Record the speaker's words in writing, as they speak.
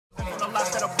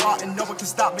fought, and no one can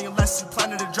stop me unless you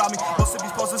planning to drop me. Most of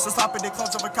these posters are sloppy, they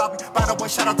close of a copy. By the way,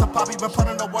 shout out to Poppy, been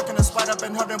putting the work in the spite. I've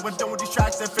been hurting with doing these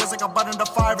tracks. It feels like I'm burning the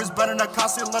fire, it's burning the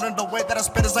constant. Learning the way that I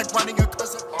spit is like running a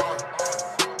cursive.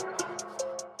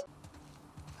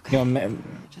 Yo,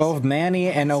 both Manny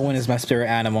and Owen is my spirit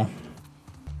animal.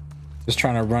 Just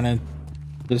trying to run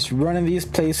in these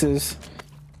places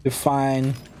to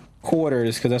find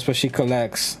quarters, because that's what she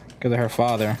collects because of her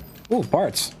father. Ooh,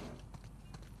 parts.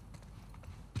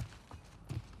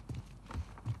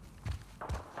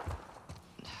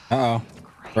 Uh-oh.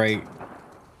 Great.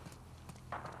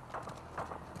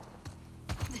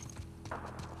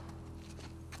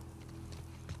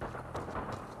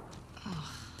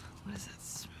 What does that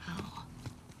smell?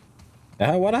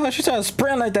 Why the hell she trying to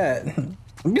sprint like that?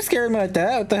 Don't be scaring me like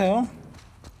that. What the hell?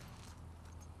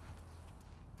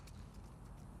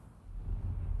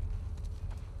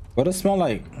 What does it smell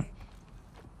like?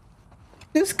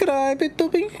 Describe it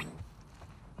to me.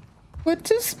 What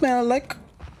does it smell like?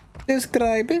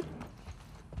 Describe it.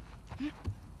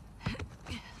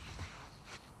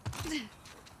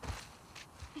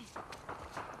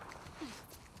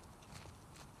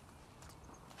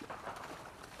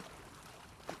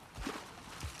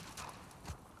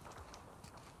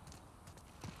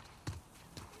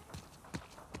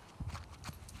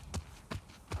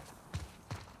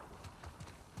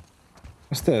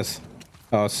 What's this?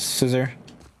 Oh, it's a scissor.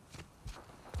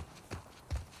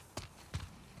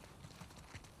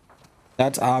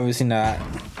 That's obviously not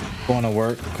going to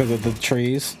work because of the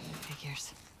trees.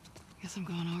 Figures. Guess I'm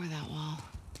going over that wall.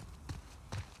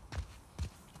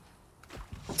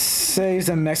 Saves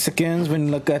the Mexicans when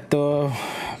you look at the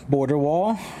border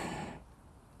wall.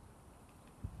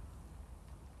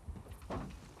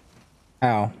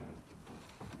 Ow.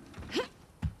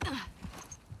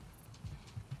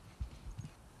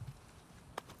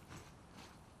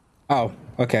 Oh,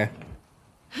 okay.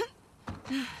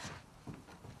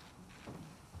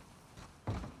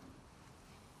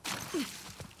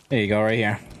 There you go, right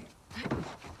here.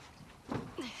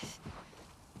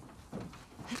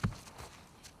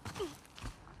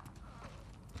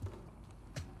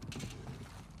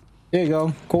 There you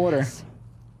go, quarter.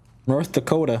 North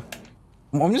Dakota.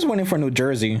 I'm just waiting for New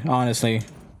Jersey, honestly.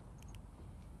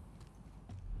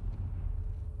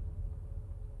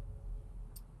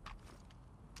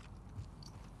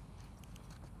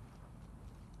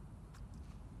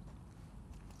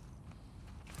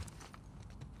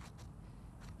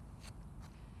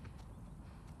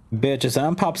 Bitch, if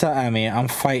something pops out at me, I'm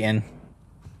fighting.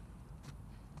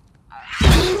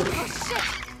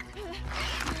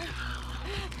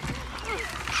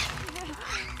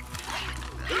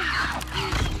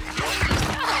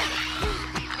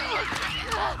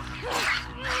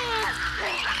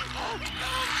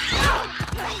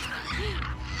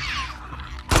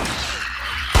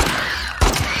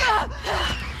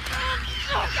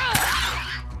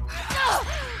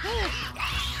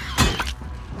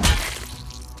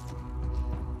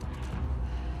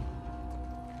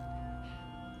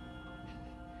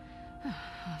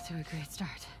 Off to a great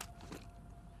start.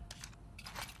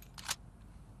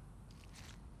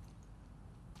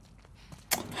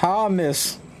 How I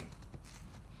miss?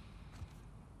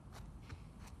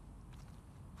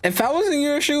 If I was in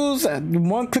your shoes,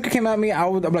 one clicker came at me,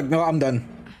 I'm like, no, I'm done.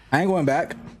 I ain't going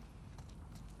back.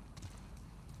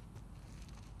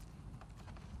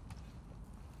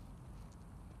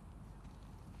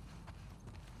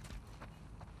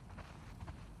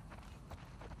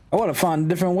 I would have found a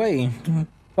different way.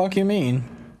 Fuck you mean?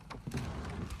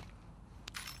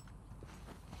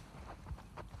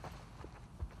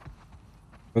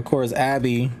 Of course,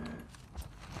 Abby,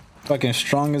 fucking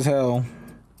strong as hell.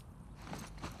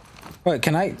 Wait,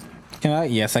 can I?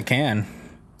 Yes, I can.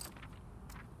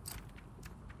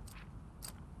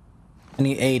 I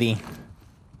need 80.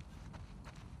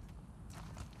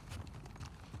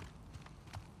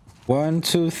 One,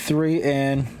 two, three,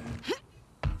 and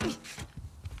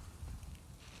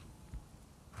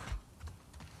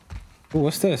ooh,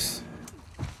 what's this?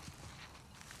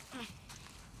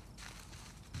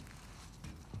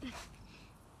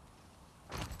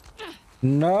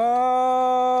 No!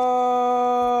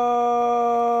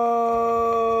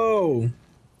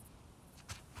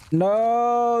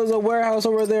 No! There's a warehouse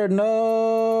over there. No!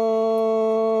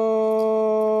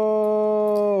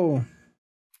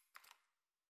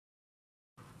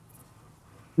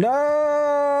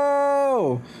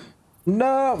 No!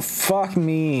 No! Fuck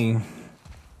me.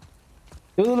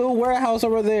 There's a little warehouse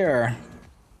over there.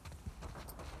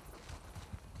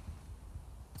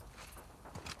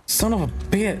 Son of a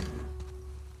bitch.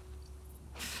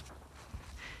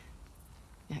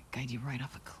 That guide you right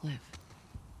off a cliff.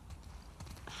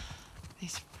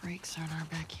 These freaks are in our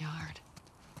backyard.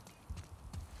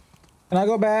 Can I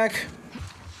go back?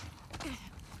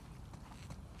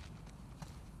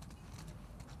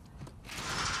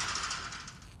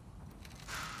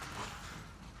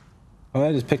 Oh,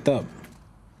 I just picked up.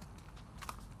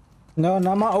 No,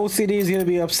 now my OCD is gonna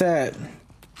be upset.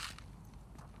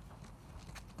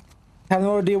 I have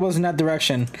no idea what's in that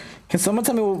direction. Can someone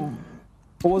tell me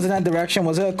what was in that direction?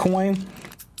 Was it a coin?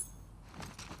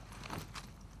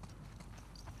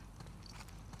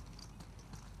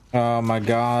 Oh my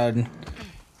god.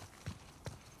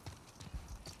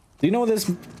 Do you know this?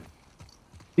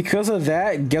 Because of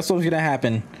that, guess what's gonna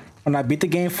happen? When I beat the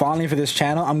game finally for this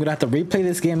channel, I'm gonna have to replay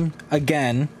this game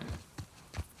again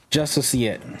just to see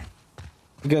it.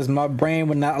 Because my brain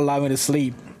would not allow me to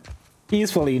sleep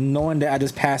peacefully knowing that I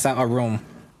just passed out a room.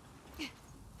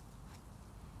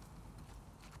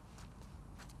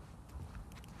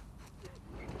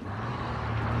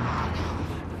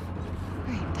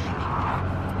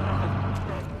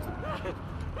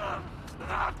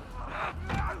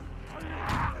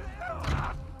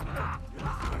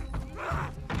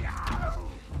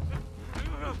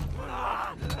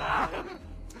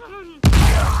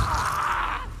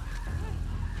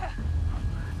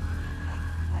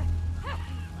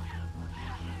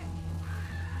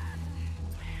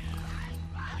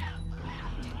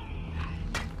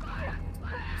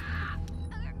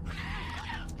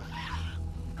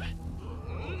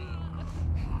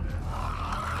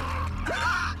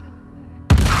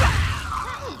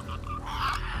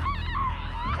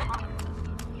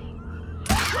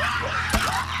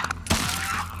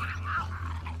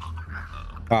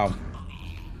 Wow.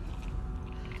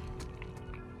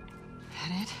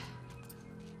 That it?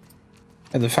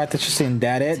 And the fact that you're saying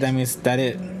that it, that means that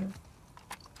it.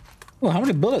 Oh, how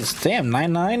many bullets? Damn,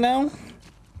 99 now?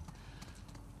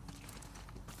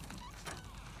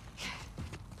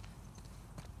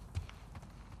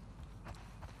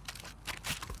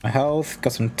 My health,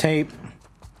 got some tape.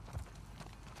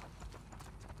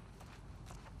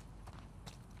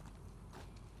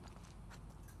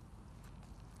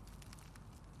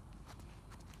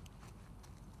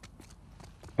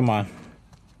 Come on.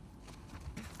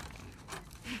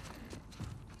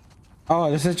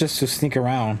 Oh, this is just to sneak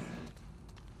around.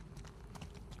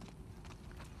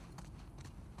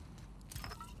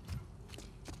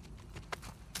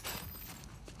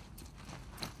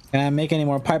 Can I make any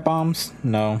more pipe bombs?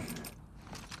 No.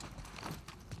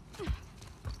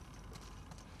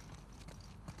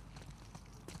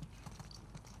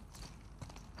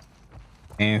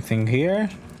 Anything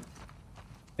here?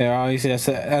 Yeah, obviously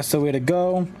that's the way to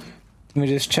go. Let me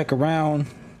just check around.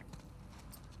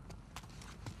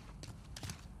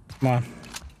 Come on.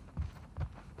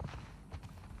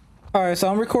 All right,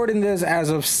 so I'm recording this as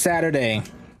of Saturday.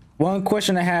 One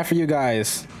question I have for you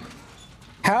guys: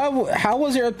 How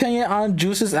was your opinion on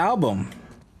Juice's album?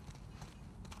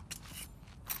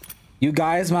 You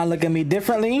guys might look at me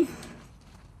differently. I'm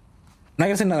not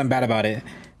gonna say nothing bad about it.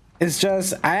 It's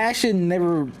just I actually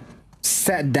never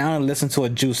sat down and listened to a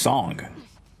Juice song.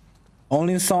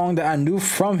 Only song that I knew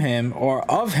from him or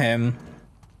of him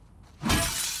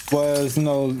was, you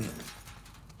know,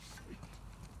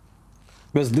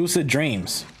 was Lucid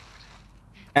Dreams.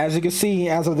 As you can see,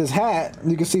 as of this hat,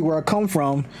 you can see where I come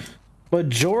from.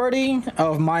 Majority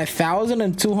of my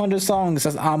 1,200 songs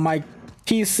that's on my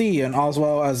PC and as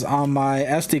well as on my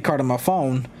SD card on my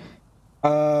phone,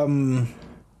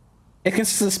 it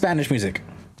consists of Spanish music.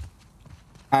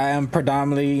 I am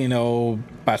predominantly, you know,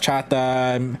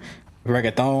 bachata,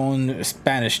 reggaeton,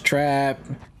 Spanish trap,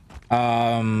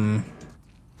 all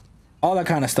that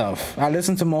kind of stuff. I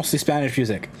listen to mostly Spanish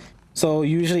music. So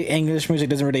usually English music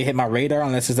doesn't really hit my radar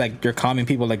unless it's like you're common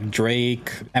people like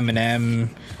Drake, Eminem,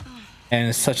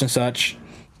 and such.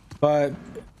 But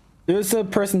there's a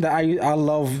person that I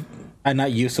love, I'm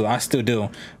not used to, I still do,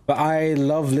 but I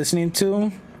love listening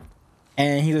to.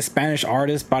 And he's a Spanish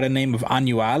artist by the name of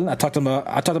Anual. I talked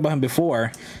about him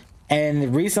before,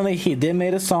 and recently he did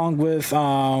made a song with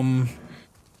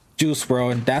Juice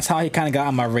WRLD, and that's how he kind of got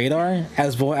on my radar,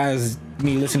 as well as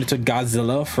me listening to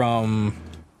Godzilla from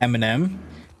Eminem.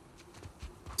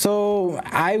 So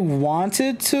I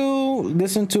wanted to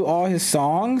listen to all his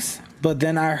songs, but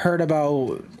then I heard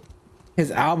about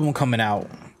his album coming out.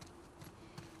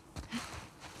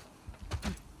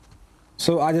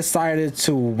 So I decided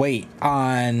to wait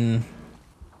on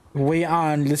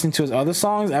listening to his other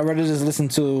songs. I'd rather just listen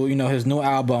to, you know, his new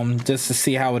album just to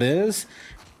see how it is,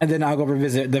 and then I'll go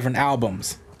revisit different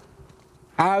albums.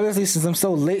 Obviously, since I'm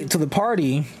so late to the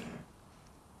party,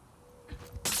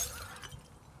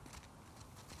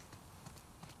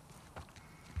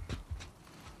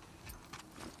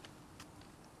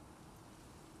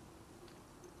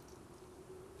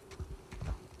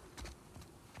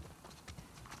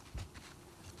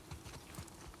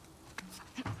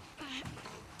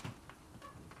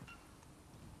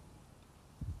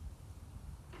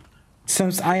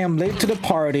 since I am late to the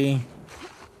party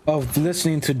of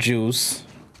listening to Juice,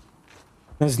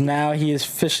 since now he is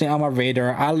officially on my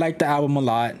radar, I like the album a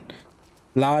lot.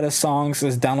 A lot of songs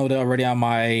is downloaded already on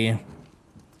my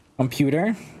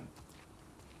computer.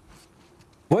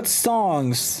 What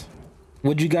songs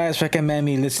would you guys recommend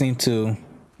me listening to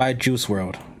by Juice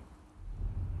WRLD?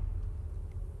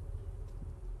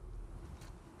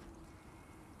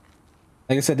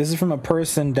 Like I said, this is from a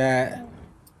person that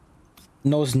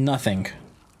knows nothing.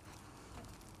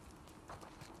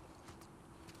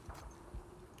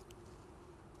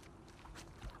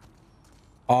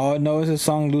 All I know is the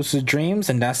song Lucid Dreams,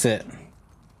 and that's it.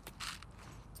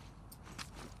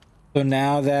 So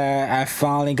now that I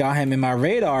finally got him in my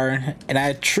radar, and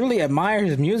I truly admire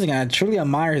his music, and I truly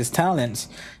admire his talents,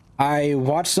 I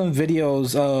watched some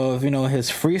videos of, you know,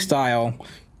 his freestyle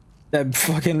that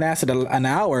fucking lasted an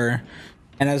hour.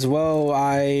 And as well,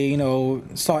 I, you know,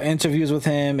 saw interviews with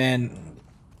him, and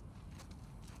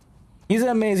he's an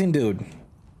amazing dude.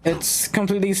 It's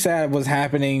completely sad what's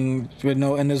happening, you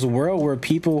know, in this world where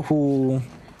people who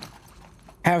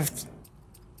have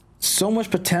so much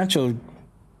potential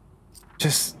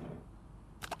just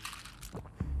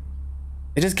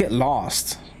they just get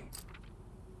lost.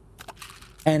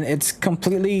 And it's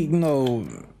completely, you know,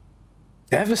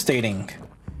 devastating.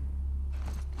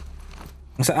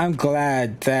 So I'm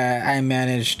glad that I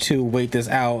managed to wait this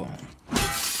out.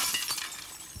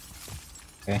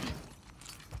 Okay.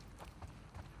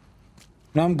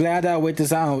 No, I'm glad that I wait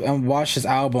this out and watch this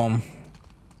album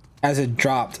as it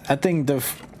dropped. I think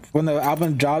when the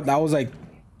album dropped, I was like,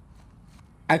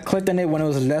 I clicked on it when it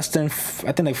was less than,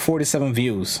 I think, like 47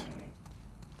 views.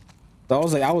 So I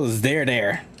was like, I was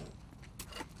there.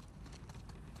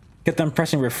 Get them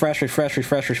pressing refresh.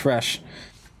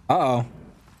 Uh-oh.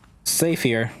 Safe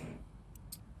here.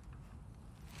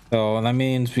 So that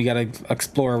means we gotta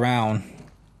explore around.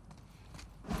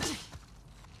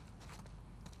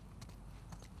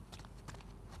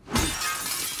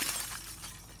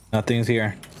 Nothing's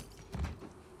here.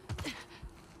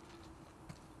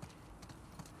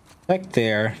 Back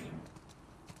there.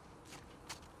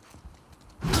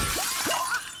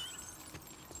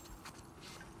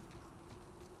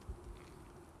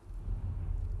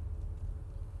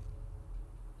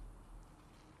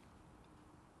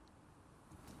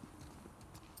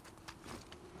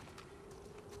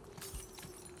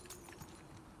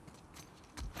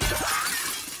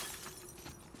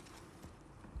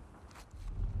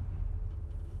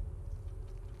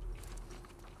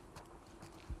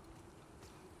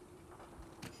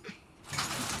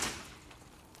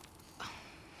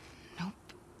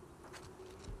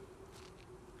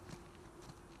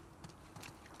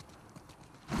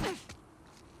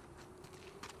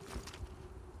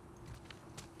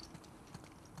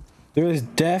 There is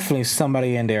definitely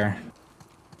somebody in there.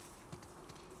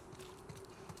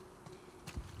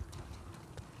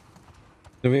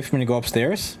 Is there a way for me to go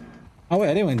upstairs? Oh wait,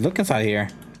 I didn't even look inside here.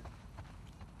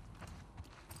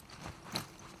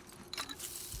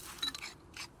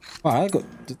 Wow,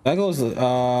 that goes,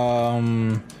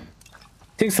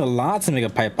 takes a lot to make a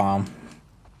pipe bomb.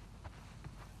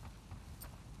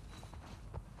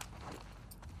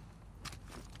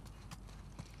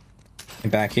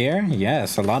 Back here?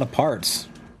 Yes, a lot of parts.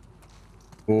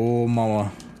 Oh,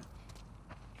 mama.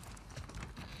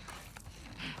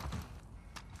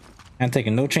 I'm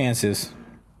taking no chances.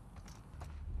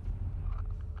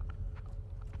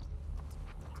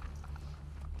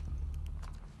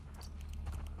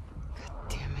 God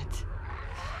damn it.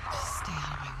 Just stay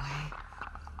out of my way.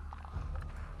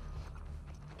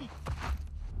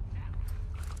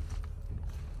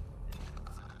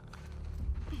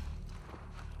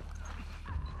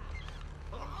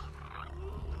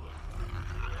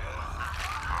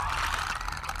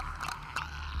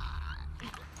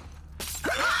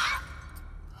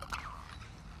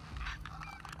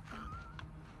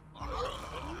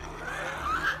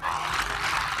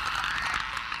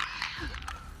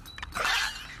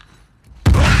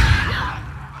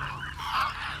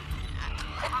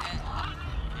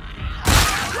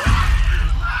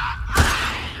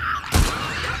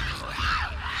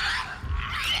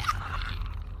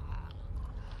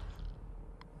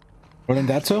 Wasn't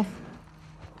that so?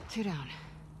 2 down.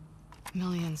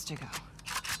 Millions to go.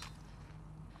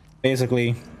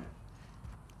 Basically.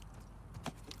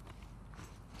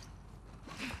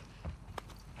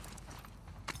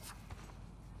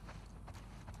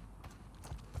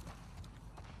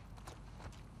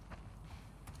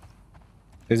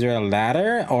 Is there a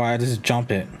ladder or I just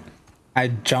jump it? I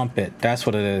jump it. That's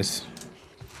what it is.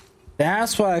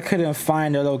 That's why I couldn't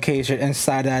find their location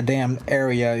inside that damn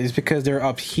area, is because they're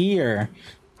up here.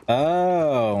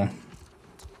 Oh.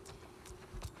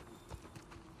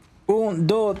 1,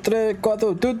 2, 3,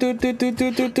 4.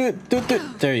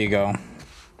 There you go.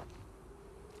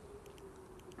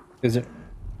 Is it?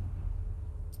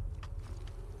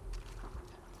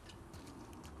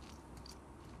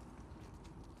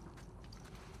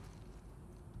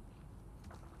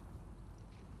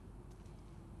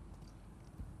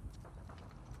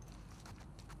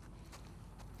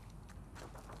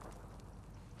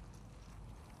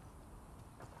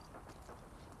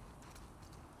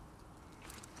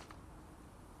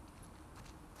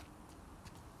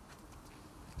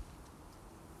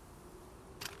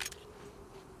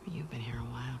 You've been here a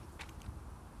while.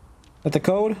 At the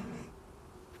code?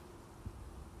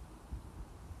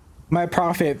 My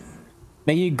prophet,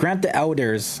 may you grant the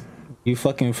elders, you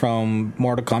fucking from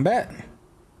Mortal Kombat,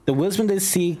 the wisdom they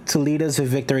seek to lead us to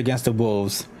victory against the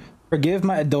wolves. Forgive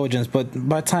my indulgence, but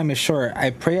my time is short. I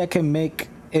pray I can make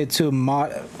it to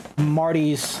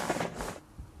Marty's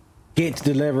gate to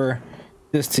deliver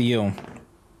this to you.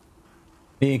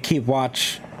 May you keep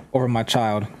watch over my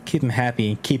child. Keep him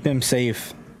happy. Keep him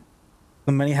safe.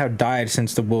 So many have died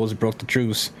since the wolves broke the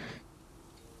truce.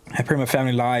 I pray my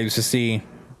family lives to see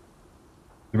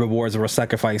the rewards of our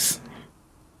sacrifice.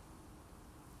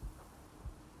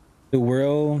 The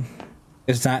world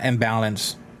is not in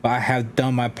balance, but I have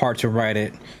done my part to right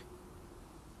it.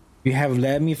 You have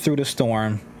led me through the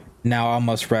storm. Now I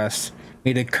must rest.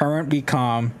 May the current be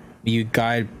calm. May you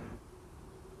guide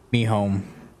me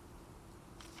home.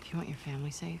 If you want your family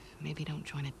safe, maybe don't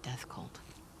join a death cult.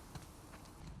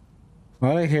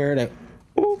 Well, I hear that.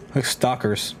 Ooh, like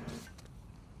stalkers.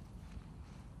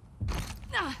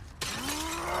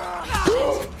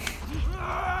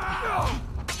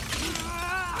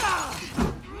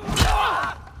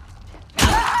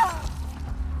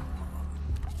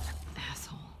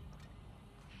 Asshole.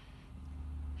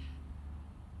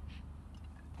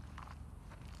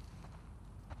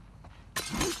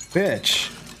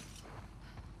 Bitch.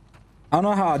 I don't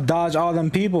know how to dodge all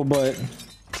them people, but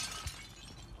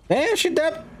damn, she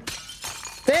that.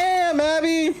 Damn,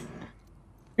 Abby,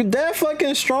 you're that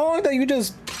fucking strong that you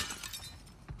just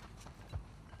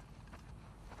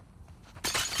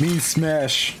me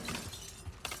smash.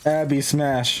 Abby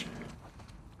smash.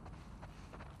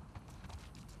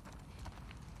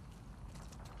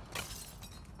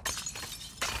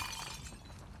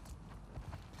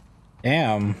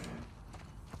 Damn.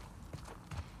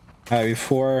 Alright,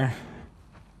 before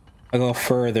I go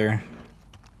further.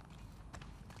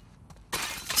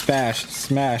 Smash,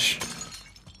 smash.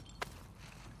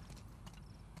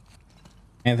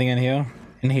 Anything in here?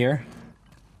 In here?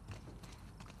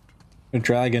 A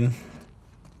dragon.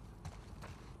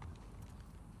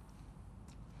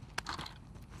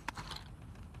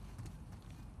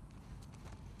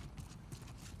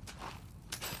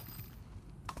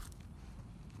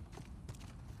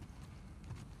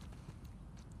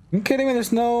 You kidding me?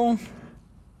 There's no.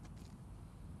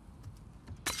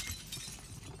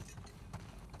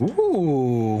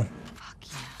 Ooh. Fuck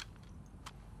yeah.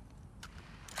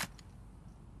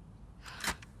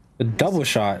 A double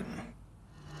shot.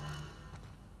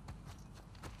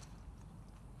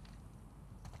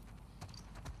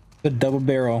 The double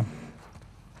barrel.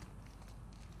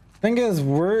 Thing is,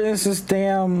 where is this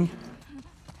damn?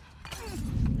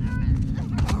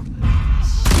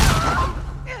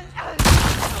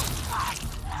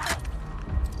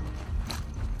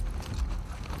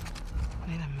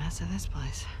 Made a mess of this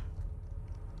place.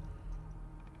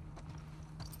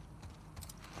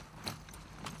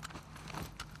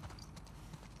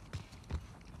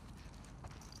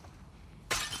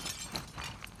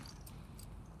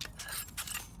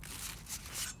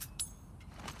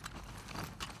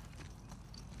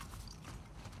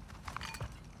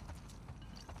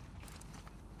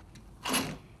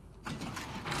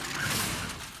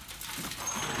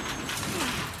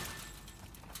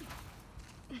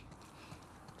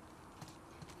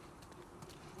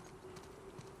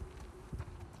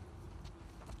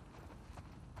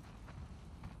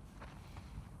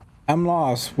 I'm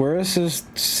lost. Where is this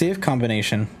save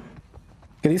combination?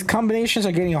 Okay, these combinations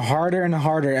are getting harder and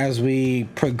harder as we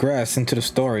progress into the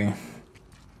story.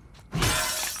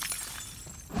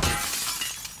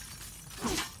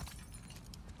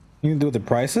 You can do the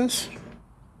prices?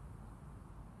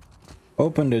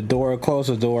 Open the door, close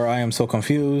the door. I am so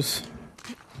confused.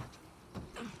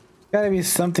 Gotta be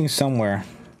something somewhere.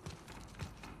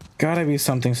 Gotta be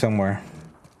something somewhere.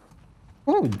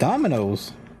 Oh,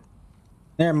 dominoes.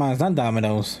 Never mind, it's not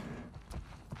dominoes.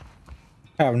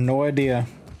 I have no idea.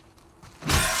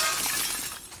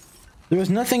 There was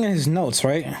nothing in his notes,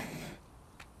 right?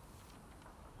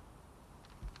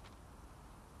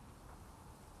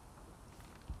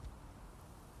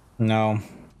 No.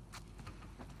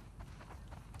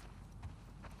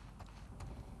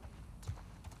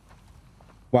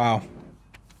 Wow.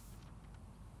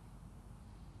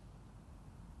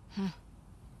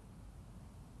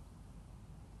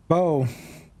 Oh.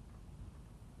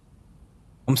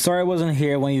 I'm sorry I wasn't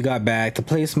here when you got back. The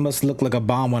place must look like a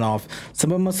bomb went off.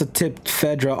 Someone must have tipped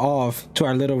Fedra off to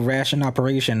our little ration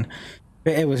operation.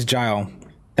 It was Gile.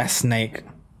 That snake.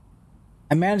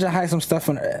 I managed to hide some stuff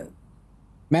on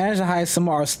managed to hide some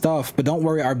of our stuff, but don't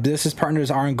worry, our business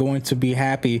partners aren't going to be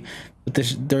happy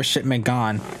with their shipment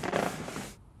gone.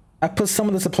 I put some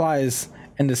of the supplies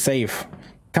in the safe.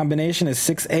 Combination is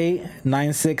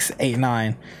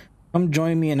 689689. Come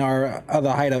join me in our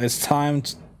other hideout. It's time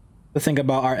to think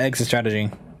about our exit strategy.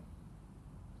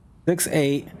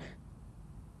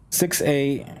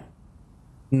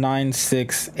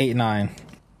 689689.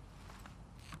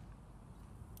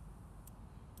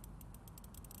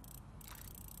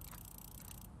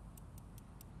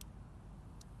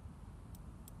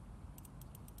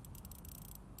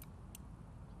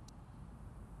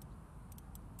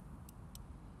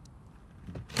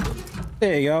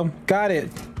 There you go. Got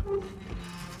it.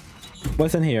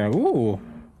 What's in here? Ooh.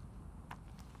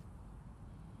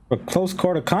 For close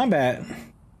quarter combat.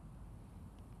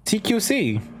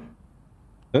 TQC.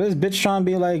 So this bitch trying to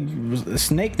be like a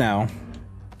snake now.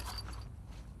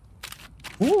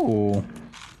 Ooh.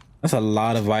 That's a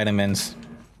lot of vitamins.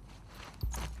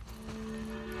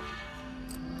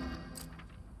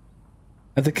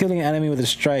 After killing an enemy with a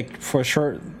strike for a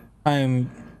short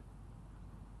time.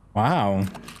 Wow.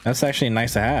 That's actually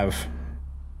nice to have.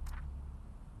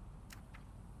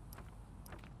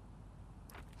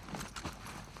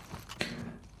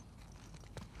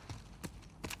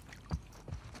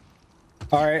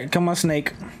 All right, come on,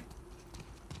 snake.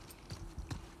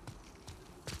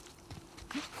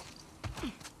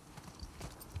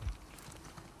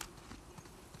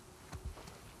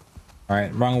 All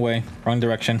right, wrong way, wrong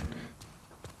direction.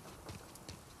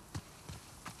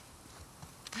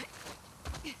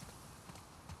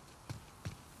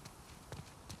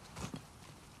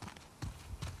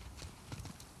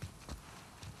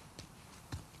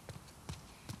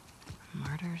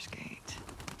 Martyr's Gate.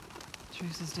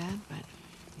 Truce is dead, but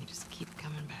you just keep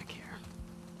coming back here.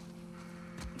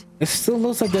 It still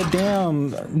looks like that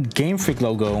damn Game Freak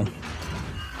logo.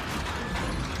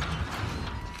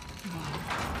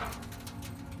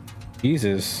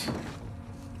 Jesus.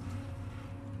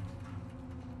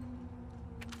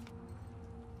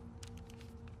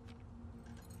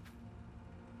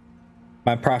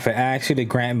 My prophet, I ask you to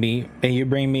grant me, and you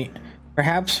bring me.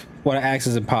 Perhaps what I ask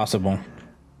is impossible.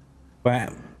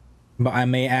 But I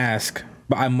may ask,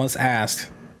 but I must ask.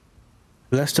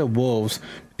 Bless the wolves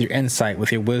with your insight,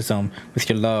 with your wisdom, with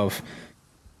your love,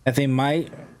 that they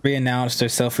might renounce their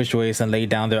selfish ways and lay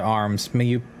down their arms. May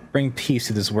you bring peace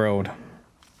to this world.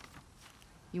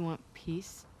 You want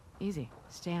peace? Easy.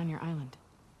 Stay on your island.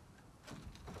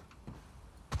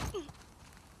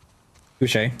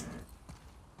 Touche.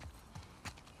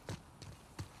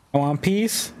 I want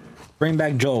peace. Bring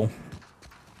back Joel.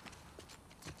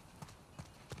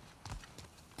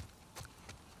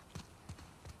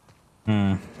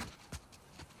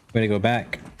 Way to go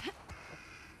back.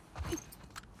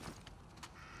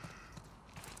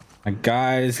 My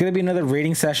God, it's gonna be another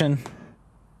raiding session.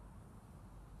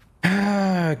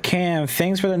 Cam,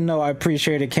 thanks for the note. I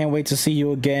appreciate it. Can't wait to see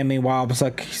you again. Meanwhile, I'm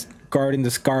stuck guarding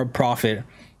the Scarred Prophet.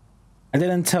 I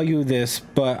didn't tell you this,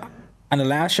 but on the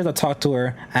last shift I talked to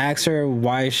her, I asked her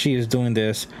why she is doing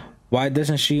this. Why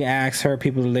doesn't she ask her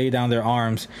people to lay down their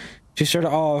arms? She started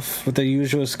off with the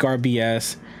usual Scar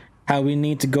BS. How we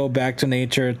need to go back to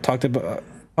nature. Talked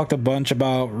a bunch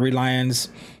about reliance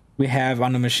we have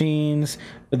on the machines,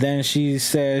 but then she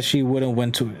says she wouldn't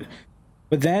win to it.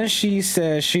 But then she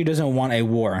says she doesn't want a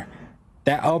war.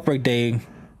 That outbreak day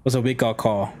was a wake-up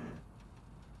call.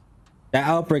 That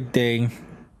outbreak day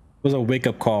was a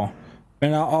wake-up call.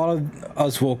 But not all of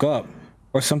us woke up,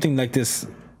 or something like this.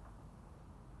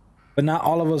 But not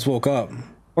all of us woke up,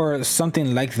 or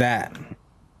something like that.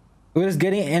 It was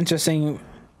getting interesting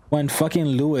when fucking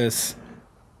Lewis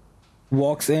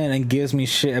walks in and gives me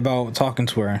shit about talking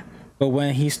to her. But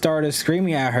when he started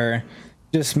screaming at her,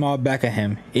 just smiled back at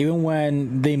him. Even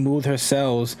when they moved her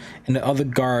cells and the other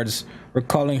guards were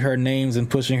calling her names and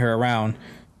pushing her around,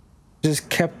 just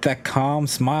kept that calm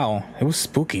smile. It was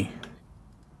spooky.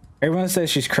 Everyone says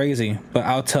she's crazy, but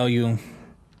I'll tell you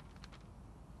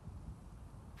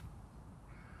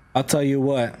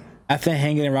what. After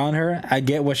hanging around her, I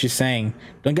get what she's saying.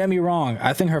 Don't get me wrong,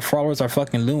 I think her followers are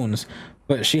fucking loons,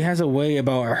 but she has a way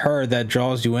about her that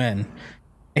draws you in.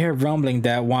 I hear rumbling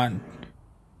that want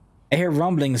I hear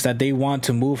rumblings that they want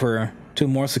to move her to a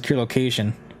more secure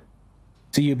location.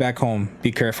 See you back home.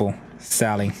 Be careful,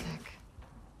 Sally. Sick.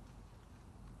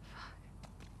 Fuck.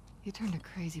 You turned a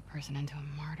crazy person into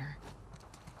a martyr.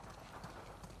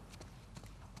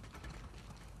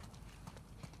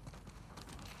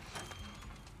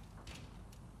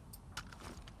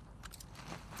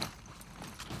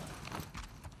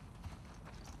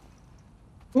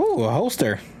 Ooh, a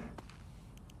holster.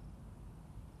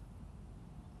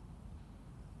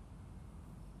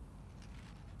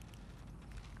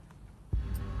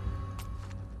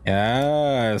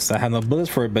 Yes, I have no bullets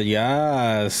for it, but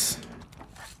yes.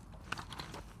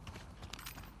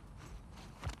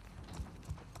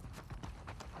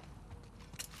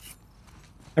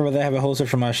 I'd rather have a holster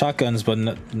for my shotguns, but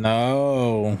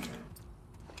no.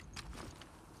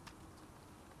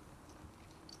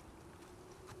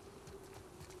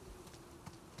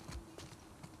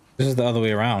 This is the other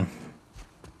way around.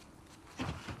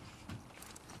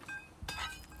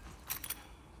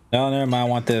 No, never mind. I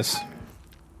want this.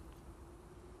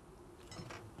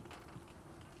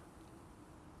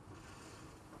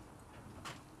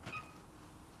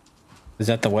 Is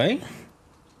that the way?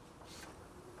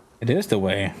 It is the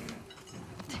way.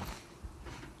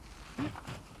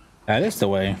 That is the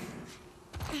way.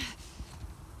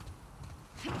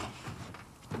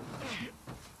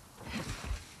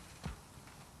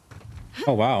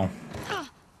 Oh, wow. I'm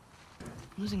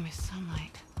losing my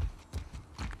sunlight.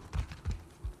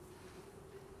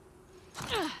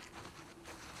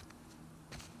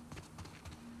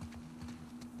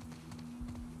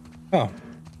 Oh.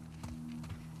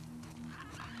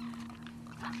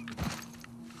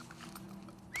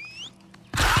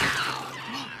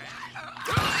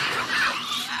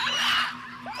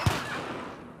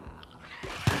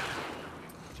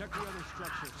 Check the other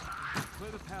structures.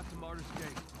 Clear the path to Martyr's Gate.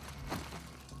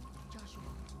 Joshua,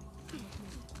 look me.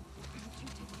 You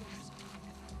take yours.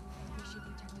 We should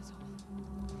protect us all.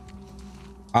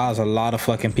 Ah, there's a lot of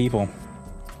fucking people.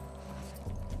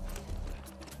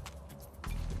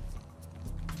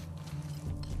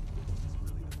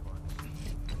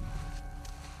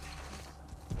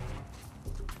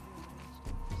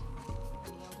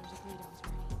 The elders agreed I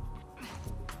was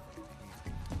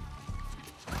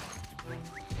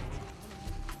ready.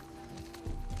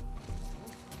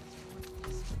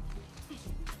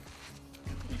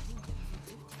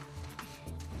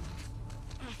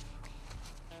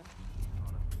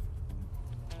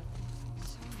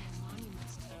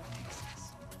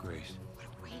 Grace, What a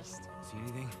waste. see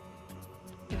anything?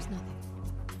 There's nothing.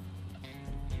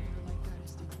 Your light guide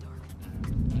us through the dark.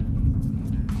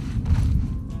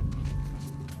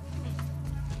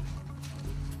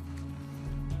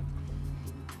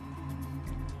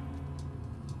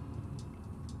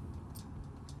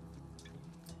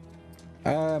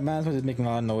 Man's is making a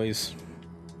lot of noise.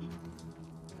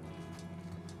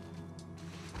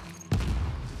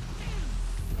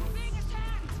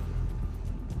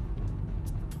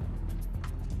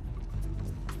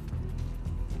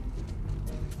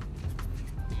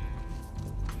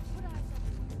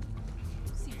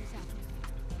 See what's happening.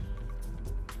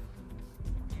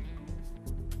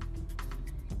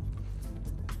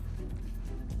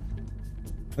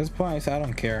 At this point, I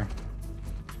don't care.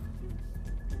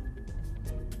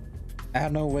 I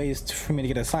have no ways for me to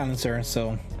get a silencer,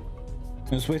 so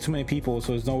there's way too many people,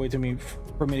 so there's no way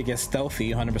for me to get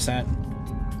stealthy 100%.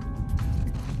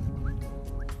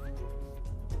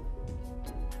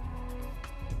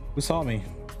 Who saw me?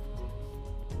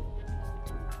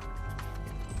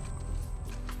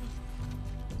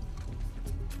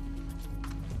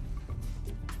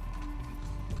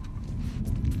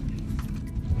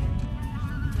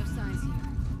 No signs here.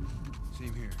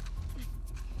 Same here.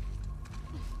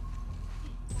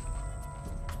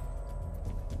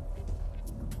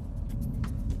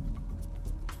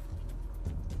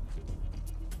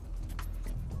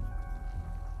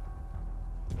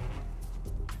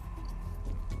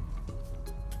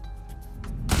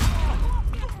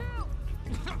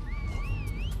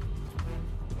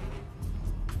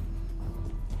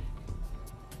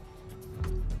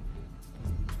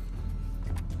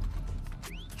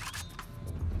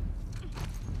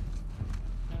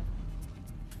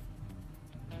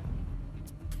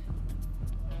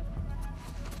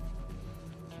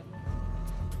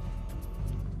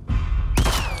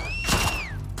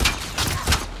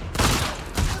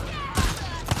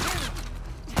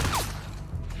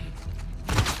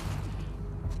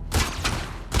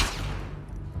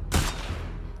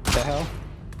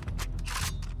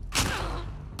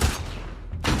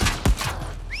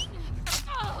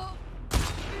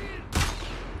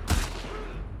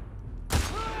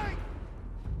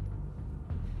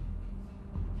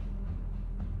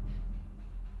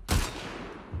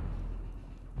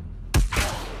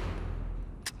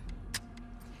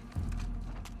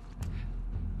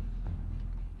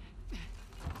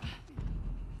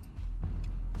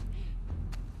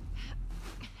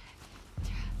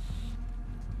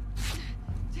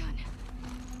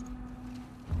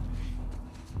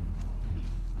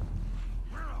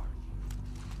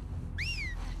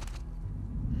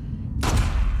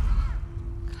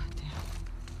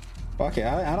 Fuck it,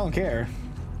 I don't care.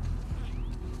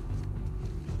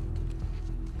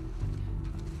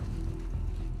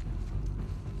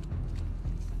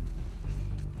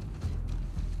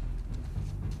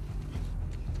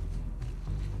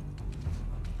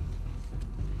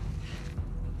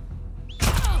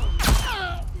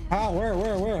 Ah, where?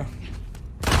 All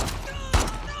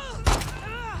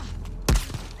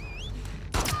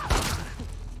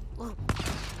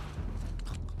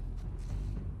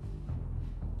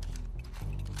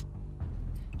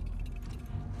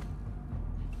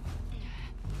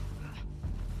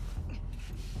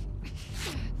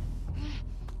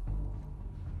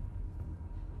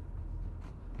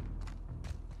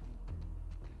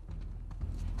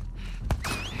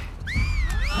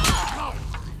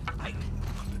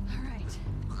right.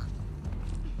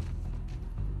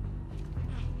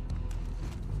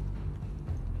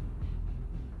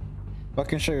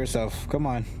 Fucking show yourself. Come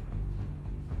on.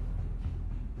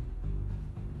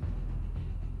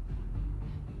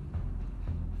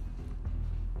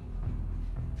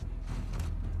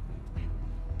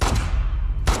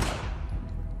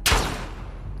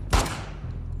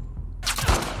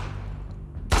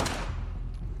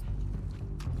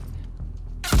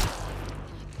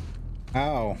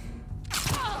 Ow.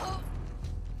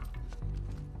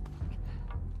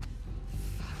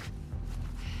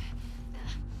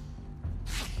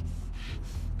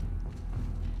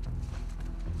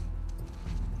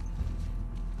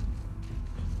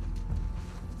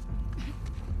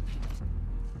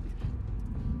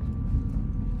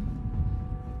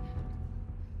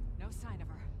 No sign of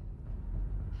her.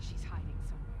 She's hiding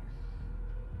somewhere.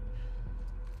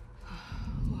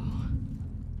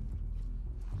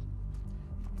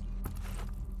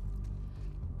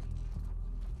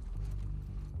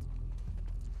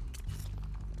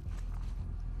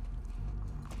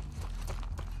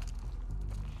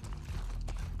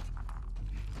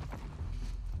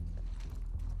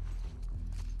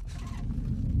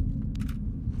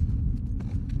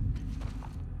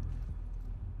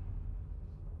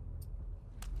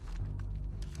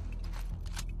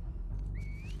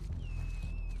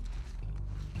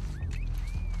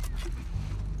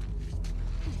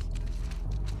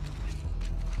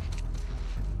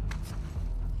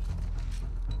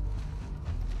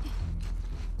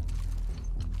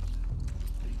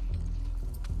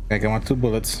 Okay, I want 2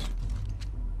 bullets.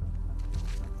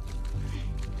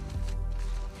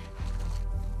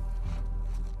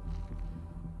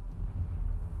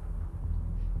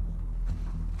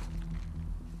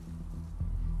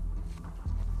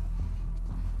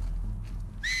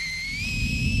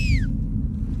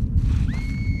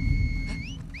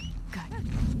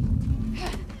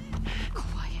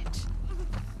 Quiet.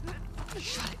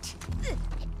 Shut it.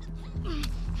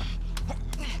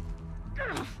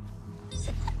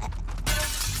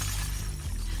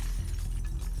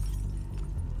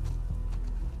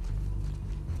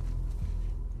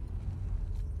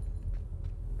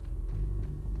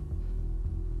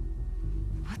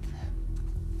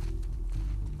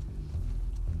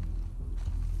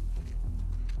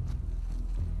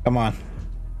 Come on.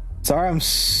 Sorry, I'm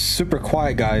super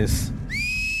quiet, guys.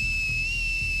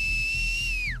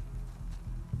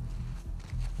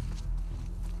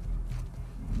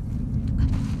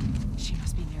 She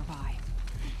must be nearby.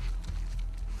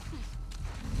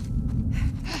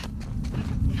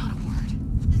 Not a word.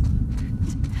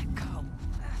 Go.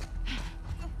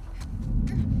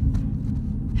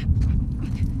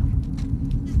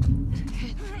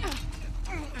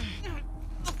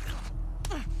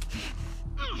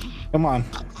 Come on.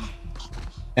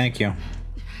 Thank you.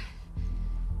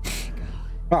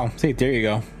 Oh, see, there you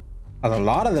go. There's a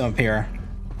lot of them up here.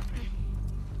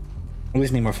 We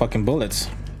just need more fucking bullets.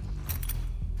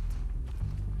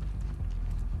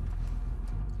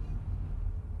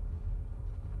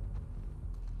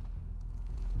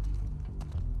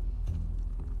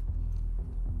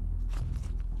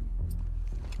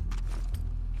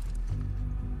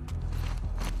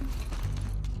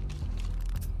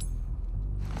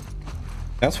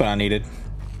 That's what I needed.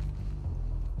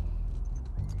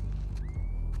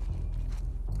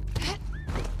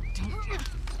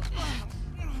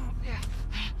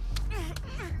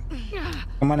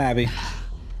 Come on, Abby.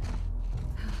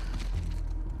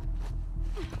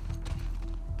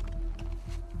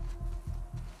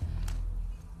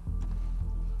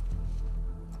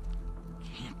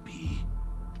 Can't be.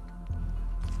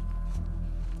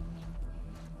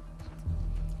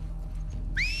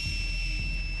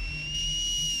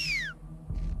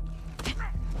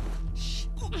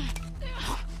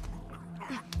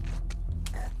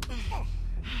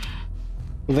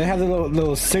 They have the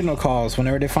little signal calls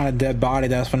whenever they find a dead body.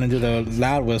 That's when they do the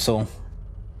loud whistle.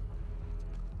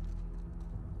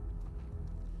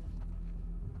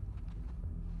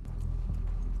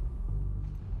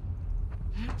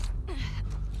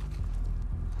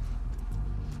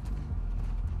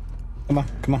 Come on,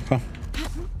 come on, come on.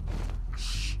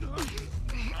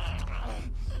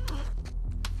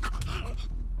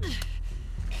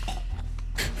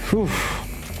 Whew.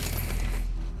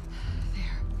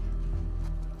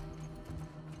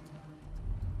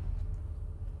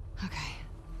 Okay.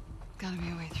 Gotta be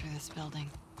a way through this building.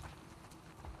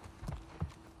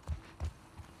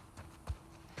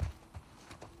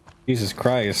 Jesus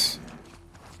Christ.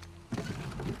 Like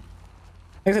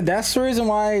I said, that's the reason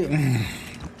why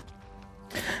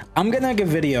I'm gonna make a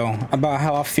video about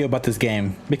how I feel about this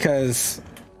game, because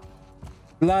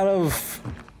a lot of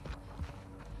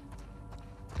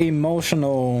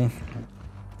emotional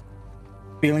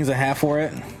feelings I have for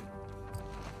it.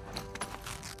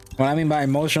 What I mean by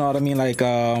emotional, I mean like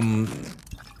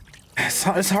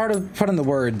it's hard to put into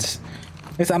words.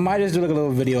 I might just do like a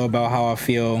little video about how I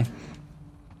feel.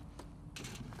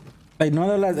 Like,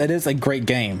 nonetheless, it is a great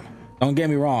game. Don't get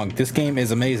me wrong, this game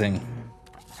is amazing.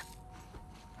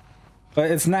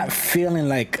 But it's not feeling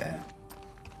like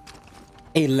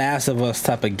a Last of Us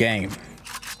type of game,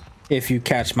 if you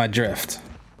catch my drift.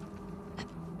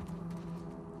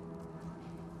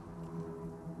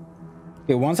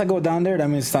 Okay, once I go down there, that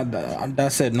means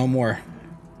that's it, no more.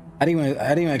 I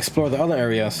didn't even explore the other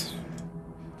areas.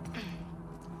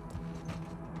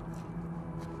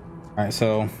 All right,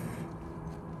 so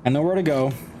I know where to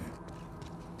go.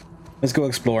 Let's go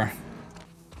explore.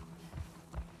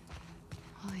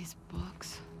 All these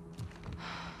books.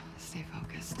 Stay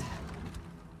focused.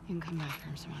 You can come back for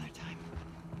them some other time.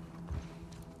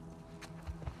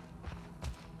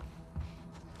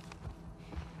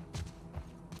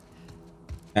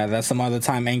 Yeah, that some other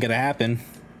time ain't gonna happen.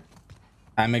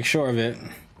 I make sure of it.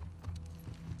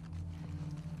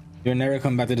 You'll never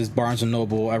come back to this Barnes &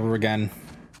 Noble ever again.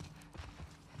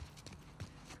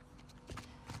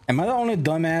 Am I the only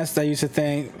dumbass that used to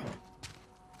think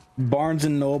Barnes &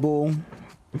 Noble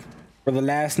were the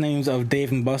last names of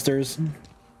Dave and Buster's?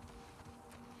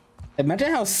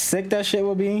 Imagine how sick that shit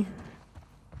would be.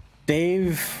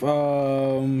 Dave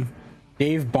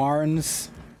Barnes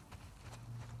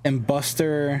and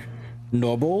Buster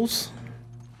Nobles.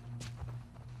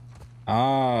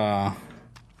 Ah.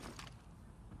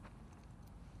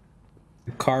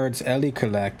 The cards Ellie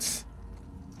collects.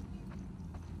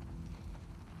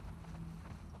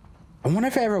 I wonder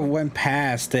if I ever went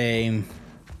past a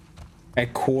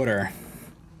quarter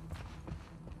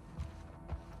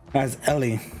as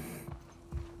Ellie.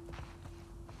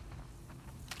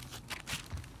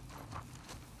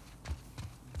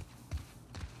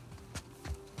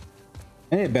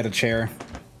 I need a better chair.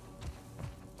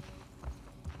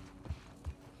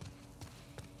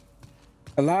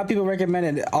 A lot of people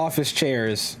recommended office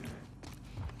chairs.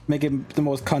 Make it the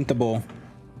most comfortable.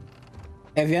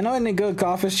 If you know any good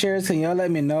office chairs, can y'all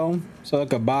let me know so I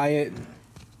could buy it?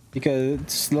 Because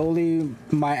slowly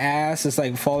my ass is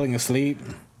like falling asleep.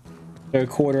 Third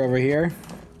quarter over here.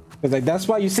 Cause like that's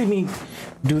why you see me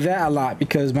do that a lot,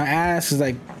 because my ass is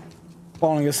like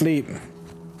falling asleep.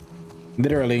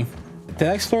 Literally. Did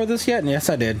I explore this yet? Yes,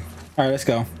 I did. All right, let's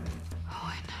go.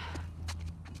 Owen,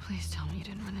 please tell me you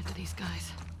didn't run into these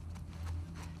guys.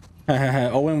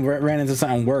 Owen ran into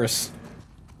something worse.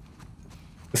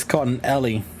 It's called an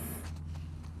Ellie.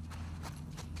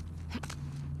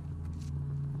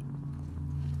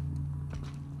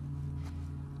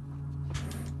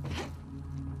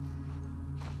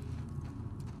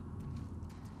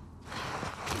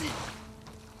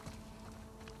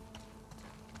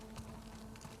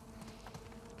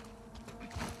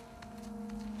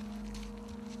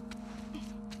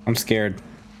 I'm scared.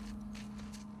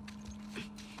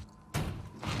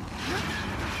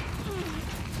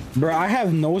 Bro, I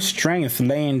have no strength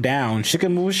laying down. She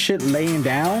can move shit laying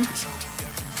down.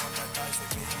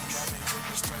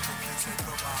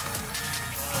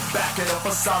 Back it up,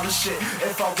 a solid shit.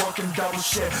 If I work in double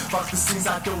shit, fuck the scenes,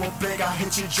 I do it big. I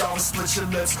hit your jaw and split your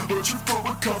lips. What you through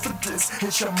with confidence?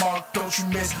 Hit your mark, don't you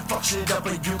miss. Fuck shit up,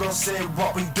 and you gon' say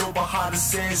what we do behind the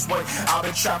scenes. Wait, I've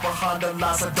been trapped behind the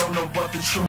lines. I don't know what the truth.